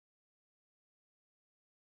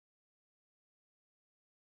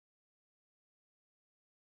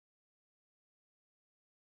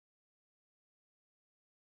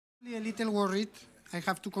A little worried, I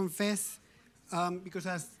have to confess, because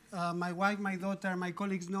as my wife, my daughter, my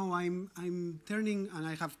colleagues know, I'm turning, and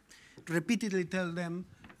I have repeatedly tell them,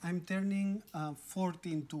 I'm turning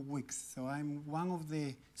 40 in 2 weeks. So I'm one of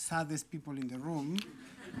the saddest people in the room,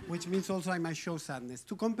 which means also I might show sadness.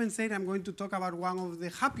 To compensate, I'm going to talk about one of the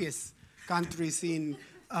happiest countries in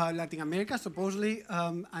Latin America, supposedly,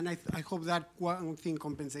 and I hope that one thing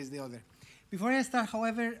compensates the other. Before I start,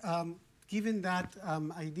 however, given that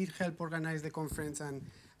I did help organize the conference and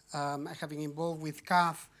I have been involved with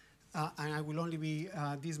CAF, and I will only be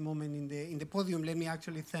this moment in the podium, let me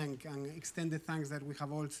actually thank and extend the thanks that we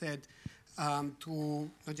have all said to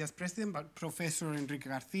not just President, but Professor Enrique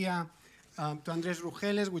Garcia, to Andres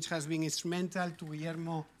Rugeles, which has been instrumental, to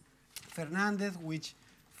Guillermo Fernandez, which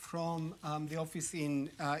from the office in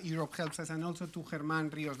Europe helps us, and also to Germán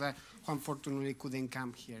Rios, that who unfortunately couldn't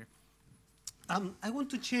come here. I want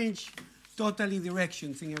to change totally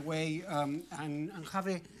directions in a way and have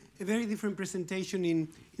a very different presentation in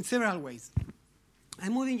several ways.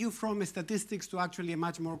 I'm moving you from statistics to actually a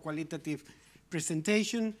much more qualitative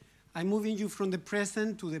presentation. I'm moving you from the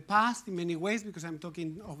present to the past in many ways because I'm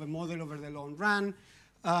talking of a model over the long run.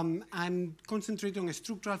 I'm concentrating on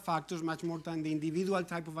structural factors much more than the individual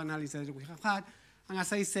type of analysis that we have had. And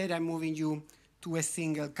as I said, I'm moving you to a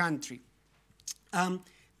single country.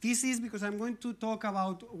 This is because I'm going to talk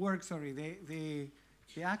about work, the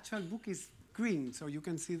actual book is green, so you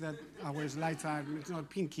can see that our slides are, it's not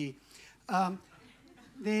pinky. I'm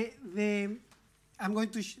going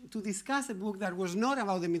to discuss a book that was not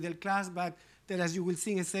about the middle class, but that, as you will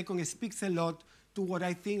see in a second, speaks a lot to what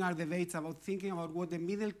I think are debates about thinking about what the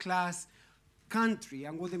middle class country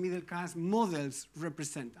and what the middle class models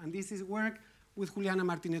represent. And this is work with Juliana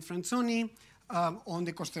Martinez Franzoni on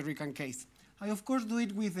the Costa Rican case. I, of course, do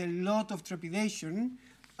it with a lot of trepidation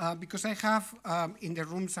because I have in the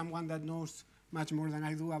room someone that knows much more than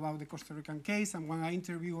I do about the Costa Rican case, and one I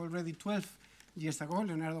interviewed already 12 years ago,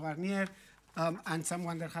 Leonardo Garnier, and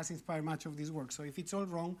someone that has inspired much of this work. So if it's all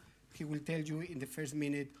wrong, he will tell you in the first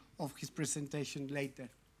minute of his presentation later.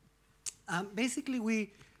 Basically,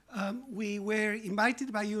 we were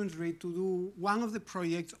invited by UNSRI to do one of the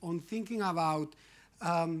projects on thinking about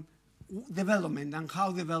development and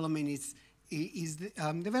how development is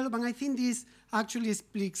developed. And I think this actually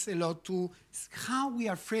speaks a lot to how we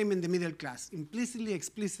are framing the middle class, implicitly,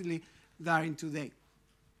 explicitly, therein today.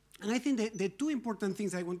 And I think that the two important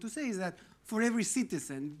things I want to say is that for every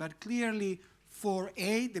citizen, but clearly for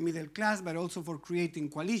the middle class, but also for creating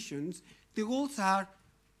coalitions, the goals are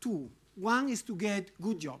two. One is to get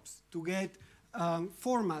good jobs, to get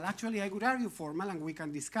formal. Actually, I would argue formal, and we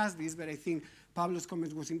can discuss this, but I think Pablo's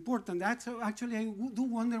comment was important. Actually, I do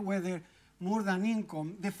wonder whether more than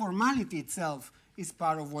income, the formality itself is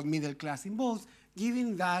part of what middle class involves,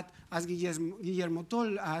 given that, as Guillermo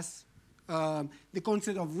told us, the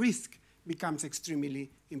concept of risk becomes extremely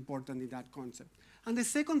important in that concept. And the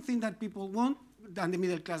second thing that people want, and the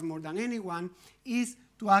middle class more than anyone, is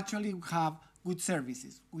to actually have good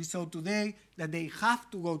services. We saw today that they have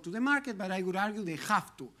to go to the market, but I would argue they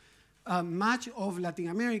have to. Much of Latin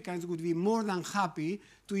Americans would be more than happy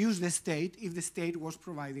to use the state if the state was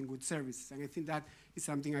providing good services. And I think that is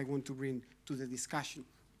something I want to bring to the discussion.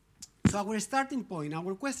 So our starting point,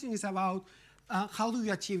 our question is about how do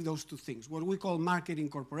you achieve those two things, what we call market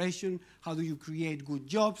incorporation, how do you create good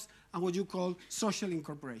jobs, and what you call social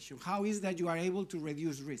incorporation. How is that you are able to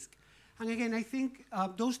reduce risk? And again, I think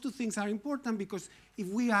those two things are important because if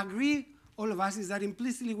we agree, all of us, is that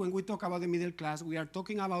implicitly when we talk about the middle class, we are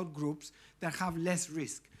talking about groups that have less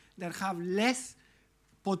risk, that have less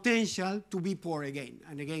potential to be poor again.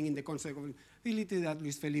 And again, in the concept of ability that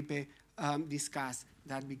Luis Felipe discussed,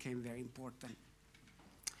 that became very important.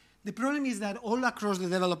 The problem is that all across the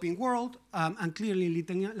developing world, and clearly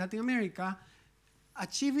Latin America,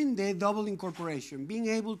 achieving the double incorporation, being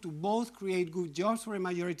able to both create good jobs for a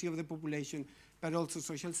majority of the population, but also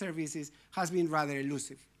social services, has been rather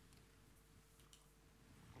elusive.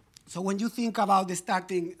 So when you think about the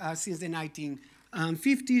starting since the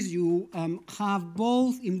 1950s, you have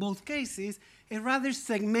both, in both cases, a rather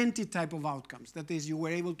segmented type of outcomes. That is, you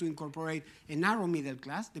were able to incorporate a narrow middle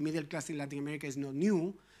class. The middle class in Latin America is not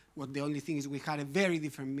new. What the only thing is we had a very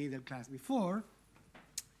different middle class before.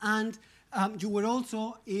 And you were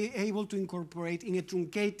also able to incorporate in a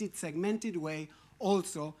truncated, segmented way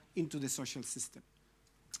also into the social system.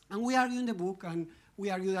 And we argue in the book, and we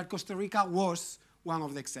argue that Costa Rica was one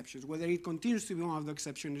of the exceptions. Whether it continues to be one of the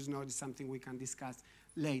exceptions or not is something we can discuss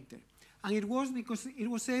later. And it was because it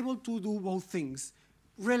was able to do both things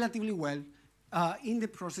relatively well in the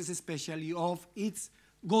process, especially of its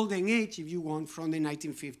golden age, if you want, from the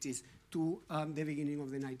 1950s to the beginning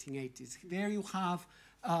of the 1980s. There you have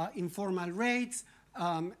informal rates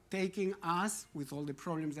taking us, with all the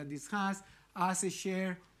problems that this has, as a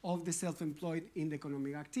share of the self-employed in the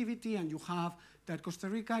economic activity. And you have that Costa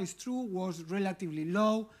Rica, is true, was relatively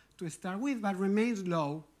low to start with, but remains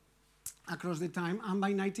low across the time. And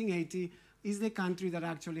by 1980, is the country that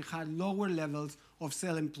actually had lower levels of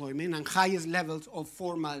self-employment and highest levels of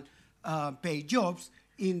formal paid jobs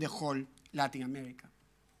in the whole Latin America.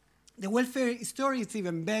 The welfare story is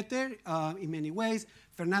even better in many ways.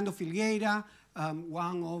 Fernando Filgueira,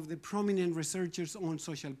 one of the prominent researchers on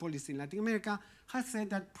social policy in Latin America, has said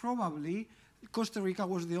that probably Costa Rica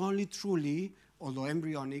was the only truly, although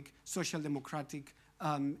embryonic, social democratic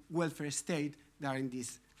welfare state during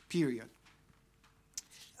this period.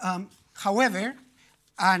 However,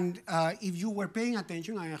 and if you were paying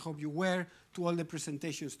attention, and I hope you were, to all the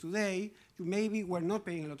presentations today, you maybe were not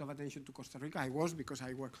paying a lot of attention to Costa Rica. I was, because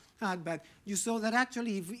I worked hard, but you saw that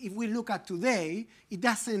actually if we look at today,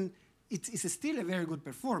 it's still a very good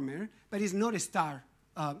performer, but it's not a star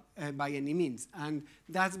by any means. And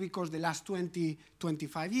that's because the last 20,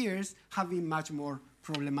 25 years have been much more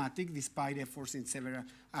problematic, despite efforts in several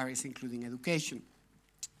areas, including education.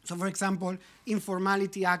 So, for example,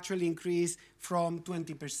 informality actually increased from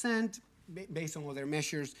 20%, based on other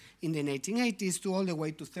measures, in the 1980s, to all the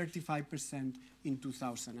way to 35% in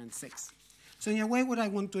 2006. So in a way, what I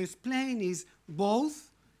want to explain is both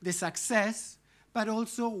the success, but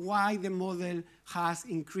also why the model has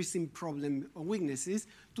increasing problem or weaknesses,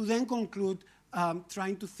 to then conclude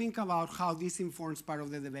trying to think about how this informs part of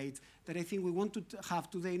the debate that I think we want to have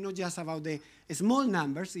today, not just about the small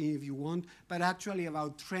numbers, if you want, but actually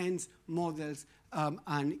about trends, models,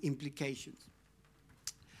 and implications.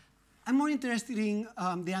 I'm more interested in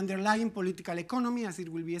the underlying political economy, as it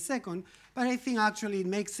will be a second, but I think actually it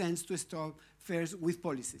makes sense to start first with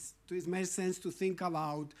policies. It makes sense to think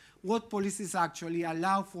about what policies actually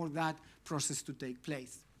allow for that process to take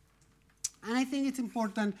place. And I think it's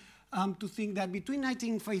important to think that between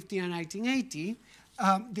 1950 and 1980,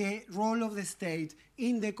 the role of the state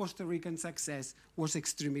in the Costa Rican success was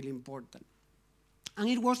extremely important. And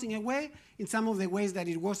it was, in a way, in some of the ways that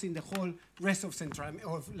it was in the whole rest of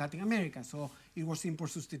Latin America. So it was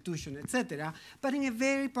import substitution, etc., but in a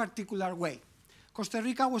very particular way. Costa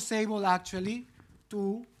Rica was able actually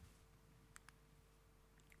to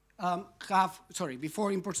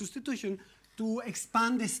before import substitution, to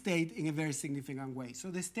expand the state in a very significant way.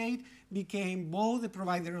 So the state became both the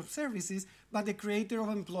provider of services, but the creator of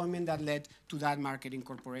employment that led to that market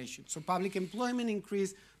incorporation. So public employment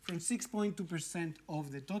increased from 6.2%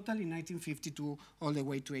 of the total in 1952 all the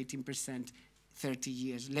way to 18% 30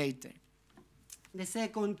 years later. The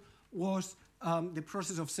second was the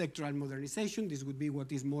process of sectoral modernization. This would be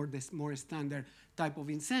what is more standard type of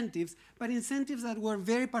incentives, but incentives that were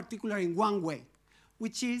very particular in one way,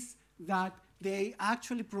 which is that they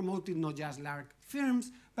actually promoted not just large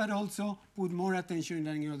firms, but also put more attention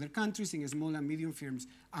than in other countries in small and medium firms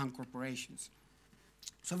and corporations.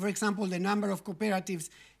 So, for example, the number of cooperatives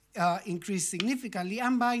increased significantly,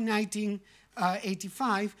 and by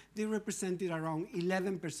 1985, they represented around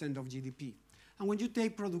 11% of GDP. And when you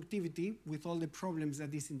take productivity, with all the problems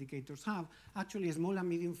that these indicators have, actually small and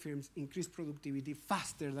medium firms increase productivity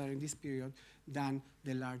faster during this period than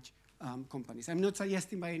the large companies. I'm not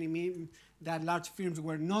suggesting by any means that large firms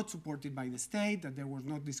were not supported by the state, that there was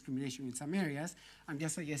no discrimination in some areas. I'm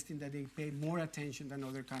just suggesting that they pay more attention than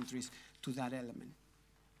other countries to that element.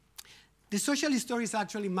 The social story is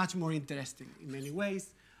actually much more interesting in many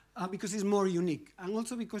ways because it's more unique, and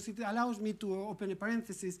also because it allows me to open a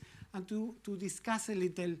parenthesis and to discuss a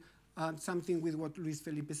little something with what Luis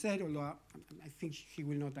Felipe said, although I think he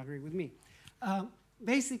will not agree with me.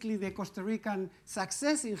 Basically, the Costa Rican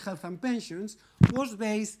success in health and pensions was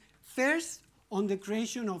based first on the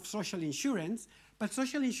creation of social insurance, but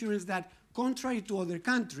social insurance that, contrary to other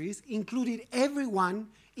countries, included everyone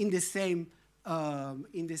in the same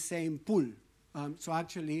pool. So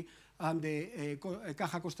actually, the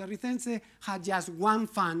Caja Costarricense had just one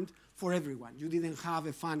fund for everyone. You didn't have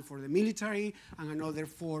a fund for the military and another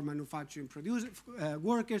for manufacturing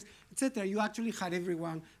workers, etc. You actually had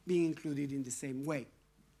everyone being included in the same way.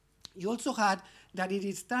 You also had that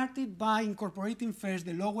it started by incorporating first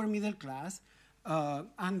the lower middle class,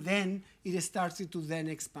 and then it started to then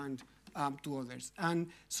expand to others. And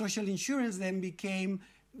social insurance then became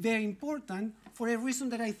very important for a reason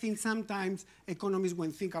that I think sometimes economists,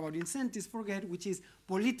 when think about incentives, forget, which is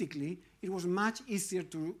politically, it was much easier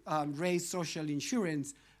to raise social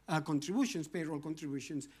insurance contributions, payroll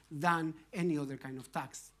contributions, than any other kind of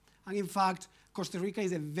tax. And in fact, Costa Rica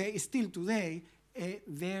is still today a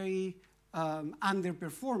very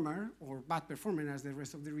underperformer, or bad performer as the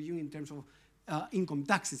rest of the region in terms of income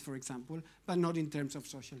taxes, for example, but not in terms of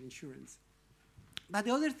social insurance. But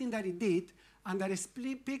the other thing that it did, and that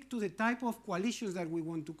speaks to the type of coalitions that we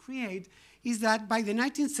want to create, is that by the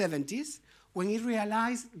 1970s, when it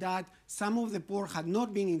realized that some of the poor had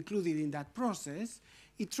not been included in that process,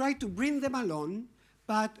 it tried to bring them along,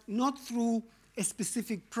 but not through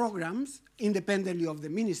specific programs, independently of the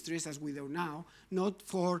ministries, as we do now, not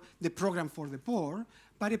for the program for the poor,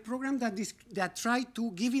 but a program that tried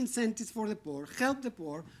to give incentives for the poor, help the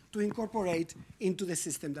poor to incorporate into the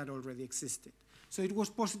system that already existed. So it was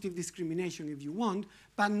positive discrimination, if you want,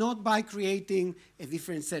 but not by creating a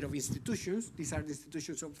different set of institutions. These are the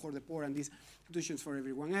institutions for the poor and these institutions for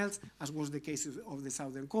everyone else, as was the case of the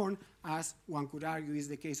Southern Cone, as one could argue is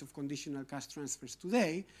the case of conditional cash transfers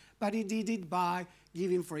today. But it did it by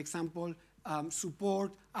giving, for example,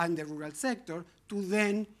 support in the rural sector to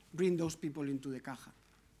then bring those people into the caja.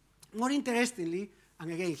 More interestingly,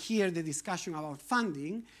 and again here the discussion about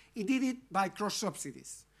funding, it did it by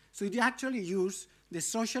cross-subsidies. So it actually used the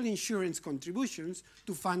social insurance contributions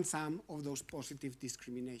to fund some of those positive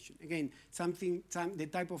discrimination. Again, the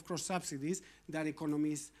type of cross-subsidies that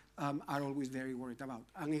economists are always very worried about.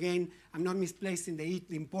 And again, I'm not misplacing the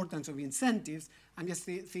importance of incentives. I'm just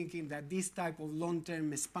thinking that this type of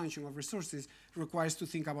long-term expansion of resources requires to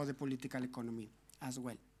think about the political economy as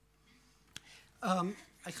well.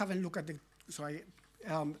 I haven't looked at the, so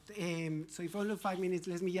if only 5 minutes,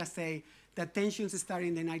 let me just say that tensions start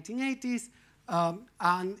in the 1980s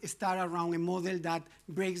and start around a model that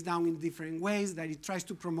breaks down in different ways, that it tries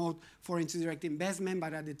to promote foreign direct investment,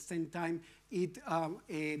 but at the same time,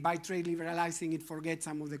 by trade liberalizing, it forgets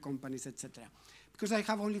some of the companies, etc. Because I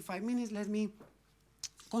have only 5 minutes, let me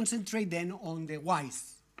concentrate then on the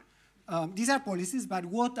whys. These are policies, but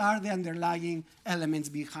what are the underlying elements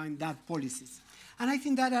behind that policies? And I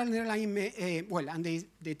think that underlying,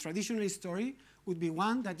 the traditional story would be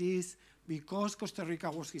one that is because Costa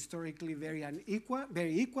Rica was historically very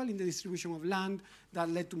equal in the distribution of land, that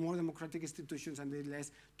led to more democratic institutions and it led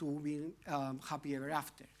to being happy ever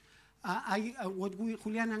after. What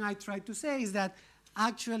Julian and I tried to say is that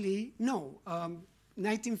actually, no.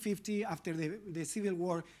 1950, after the Civil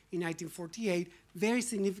War in 1948, very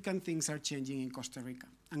significant things are changing in Costa Rica.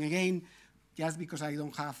 And again, just because I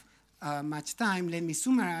don't have much time, let me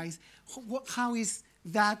summarize how is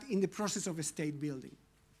that in the process of state building.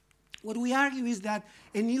 What we argue is that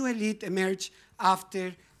a new elite emerged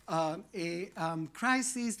after a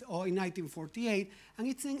crisis or in 1948, and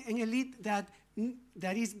it's an elite that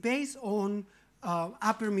is based on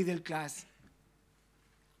upper middle class,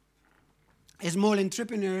 small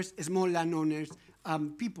entrepreneurs, small landowners,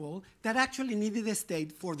 people that actually needed the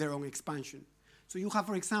state for their own expansion. So you have,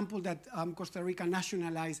 for example, that Costa Rica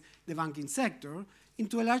nationalized the banking sector. And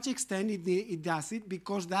to a large extent, it does it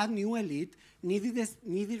because that new elite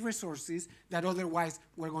needed resources that otherwise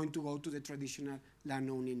were going to go to the traditional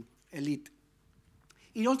landowning elite.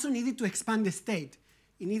 It also needed to expand the state.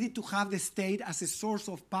 It needed to have the state as a source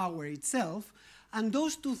of power itself, and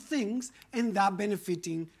those two things end up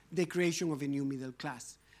benefiting the creation of a new middle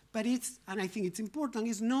class. But it's, and I think it's important,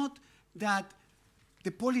 it's not that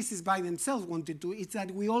the policies by themselves wanted to, it's that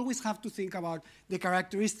we always have to think about the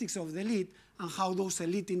characteristics of the elite and how those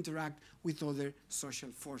elite interact with other social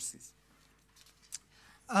forces.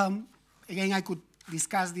 Again, I could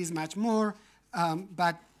discuss this much more,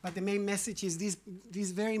 but the main message is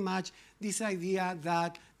this very much this idea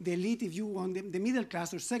that the elite, if you want, the middle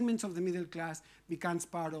class or segments of the middle class becomes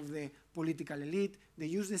part of the political elite. They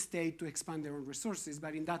use the state to expand their own resources,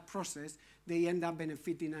 but in that process, they end up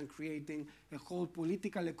benefiting and creating a whole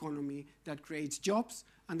political economy that creates jobs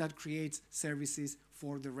and that creates services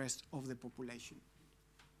for the rest of the population.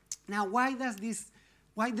 Now, why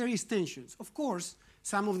there is tensions? Of course,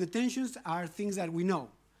 some of the tensions are things that we know.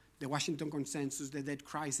 The Washington Consensus, the debt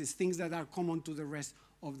crisis, things that are common to the rest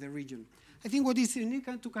of the region. I think what is unique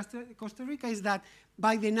to Costa Rica is that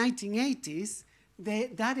by the 1980s,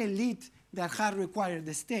 that elite that had required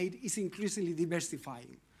the state is increasingly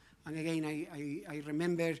diversifying. And again, I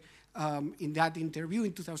remember in that interview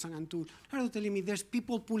in 2002, Harold telling me there's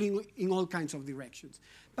people pulling in all kinds of directions.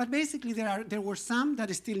 But basically, there were some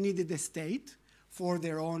that still needed the state for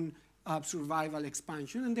their own survival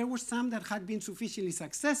expansion, and there were some that had been sufficiently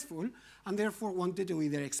successful and therefore wanted to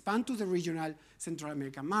either expand to the regional Central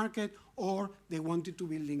American market or they wanted to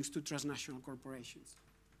build links to transnational corporations.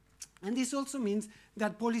 And this also means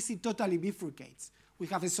that policy totally bifurcates. We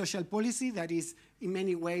have a social policy that is in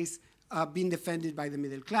many ways being defended by the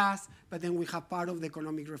middle class, but then we have part of the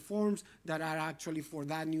economic reforms that are actually for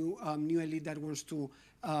that new elite that wants to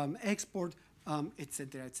export, et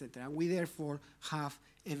cetera, et cetera. And we therefore have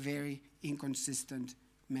a very inconsistent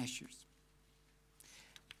measures.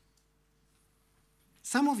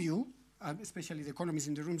 Some of you, especially the economists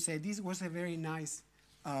in the room, say this was a very nice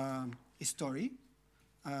story,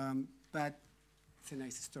 but it's a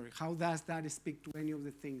nice story. How does that speak to any of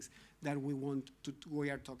the things that we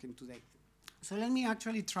are talking today? So let me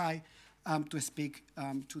actually try to speak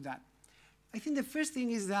to that. I think the first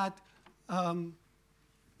thing is that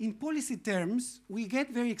in policy terms, we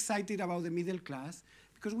get very excited about the middle class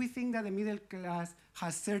because we think that the middle class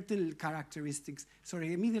has certain characteristics.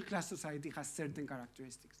 Sorry, a middle class society has certain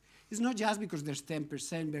characteristics. It's not just because there's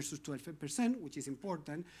 10% versus 12%, which is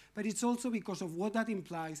important, but it's also because of what that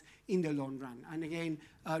implies in the long run. And again,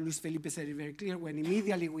 Luis Felipe said it very clear, when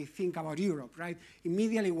immediately we think about Europe, right?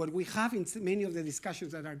 Immediately what we have in many of the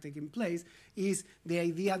discussions that are taking place is the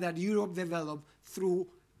idea that Europe developed through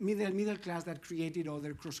middle class that created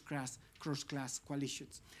other cross-class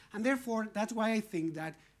coalitions. And therefore, that's why I think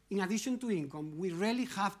that in addition to income, we really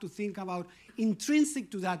have to think about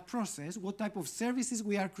intrinsic to that process, what type of services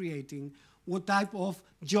we are creating, what type of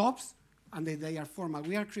jobs, and they are formal,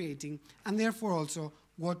 we are creating, and therefore also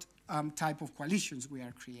what type of coalitions we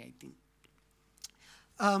are creating.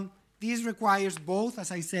 This requires both,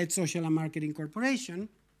 as I said, social and market incorporation,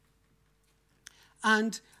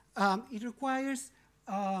 and it requires,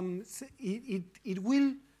 it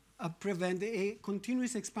will prevent a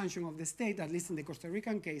continuous expansion of the state, at least in the Costa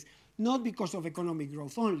Rican case, not because of economic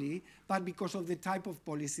growth only, but because of the type of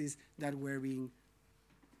policies that were being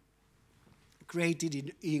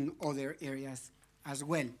created in other areas as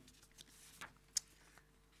well.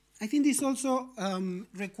 I think this also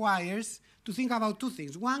requires to think about two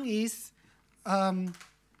things. One is the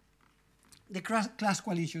class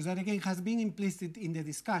coalitions, that again has been implicit in the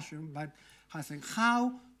discussion, but hasn't.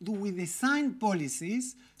 How do we design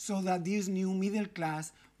policies so that this new middle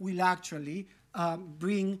class will actually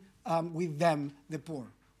bring with them the poor?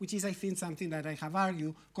 Which is, I think, something that I have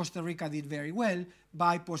argued Costa Rica did very well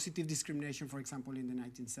by positive discrimination, for example, in the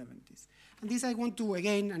 1970s. And this I want to,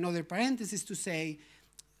 again, another parenthesis to say,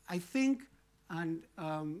 I think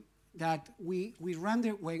that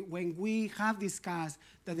when we have discussed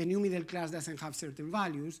that the new middle class doesn't have certain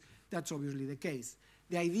values, that's obviously the case.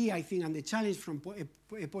 The idea, I think, and the challenge from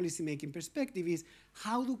a policy-making perspective is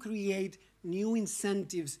how to create new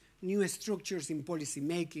incentives, new structures in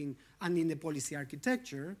policy-making and in the policy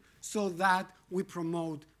architecture so that we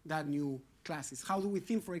promote that new classes. How do we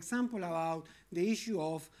think, for example, about the issue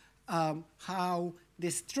of how the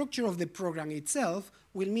structure of the program itself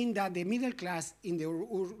will mean that the middle class in the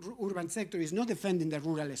urban sector is not defending the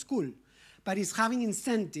rural school, but is having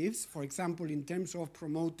incentives, for example, in terms of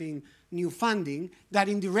promoting new funding, that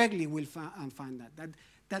indirectly will fund that.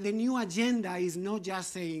 That the new agenda is not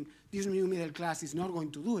just saying this new middle class is not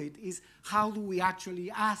going to do it, is how do we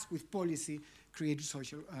actually, as with policy, create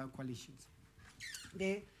social coalitions.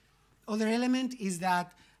 The other element is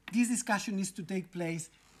that this discussion needs to take place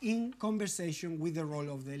in conversation with the role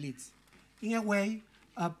of the elites. In a way,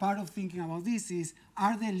 part of thinking about this is,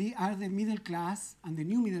 are the middle class and the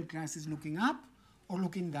new middle classes looking up or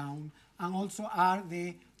looking down? And also, are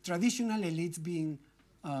the traditional elites being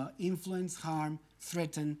influenced, harmed,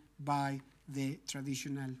 threatened by the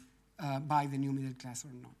by the new middle class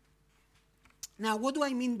or not? Now, what do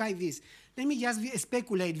I mean by this? Let me just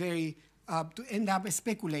speculate to end up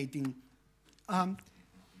speculating.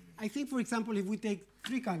 I think, for example, if we take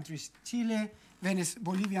three countries, Chile,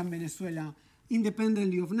 Bolivia, and Venezuela,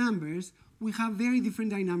 independently of numbers, we have very different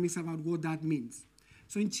dynamics about what that means.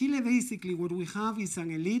 So in Chile, basically, what we have is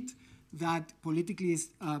an elite that politically is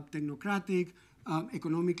technocratic,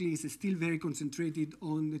 economically is still very concentrated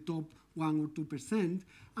on the top 1 or 2%.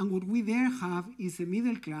 And what we there have is a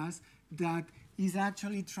middle class that is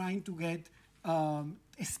actually trying to get a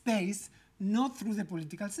space, not through the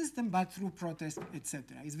political system, but through protest,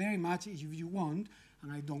 etc. It's very much, if you want,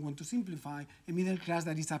 and I don't want to simplify, a middle class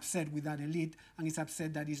that is upset with that elite and is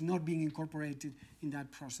upset that is not being incorporated in that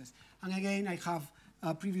process. And again, I have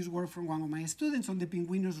previous work from one of my students on the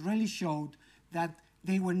Pingüinos really showed that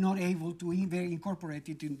they were not able to be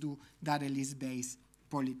incorporated into that elite-based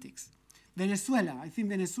politics. Venezuela, I think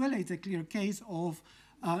Venezuela is a clear case of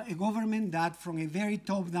a government that, from a very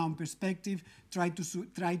top-down perspective, tried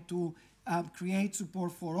to create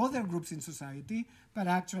support for other groups in society, but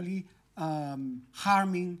actually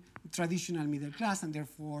harming traditional middle class and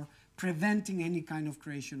therefore preventing any kind of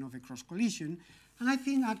creation of a cross-coalition. And I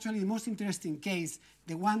think actually the most interesting case,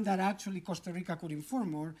 the one that actually Costa Rica could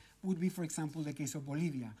inform more, would be, for example, the case of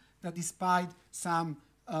Bolivia, that despite some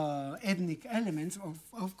ethnic elements,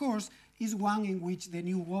 of course, is one in which the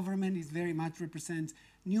new government is very much represents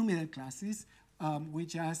new middle classes,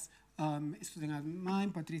 which, as student of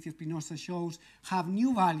mine, Patricia Espinosa shows, have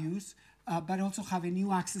new values, but also have a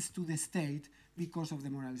new access to the state because of the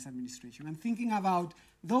Morales administration. And thinking about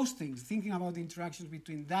those things, thinking about the interactions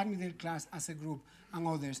between that middle class as a group and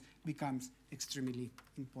others becomes extremely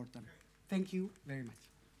important. Thank you very much.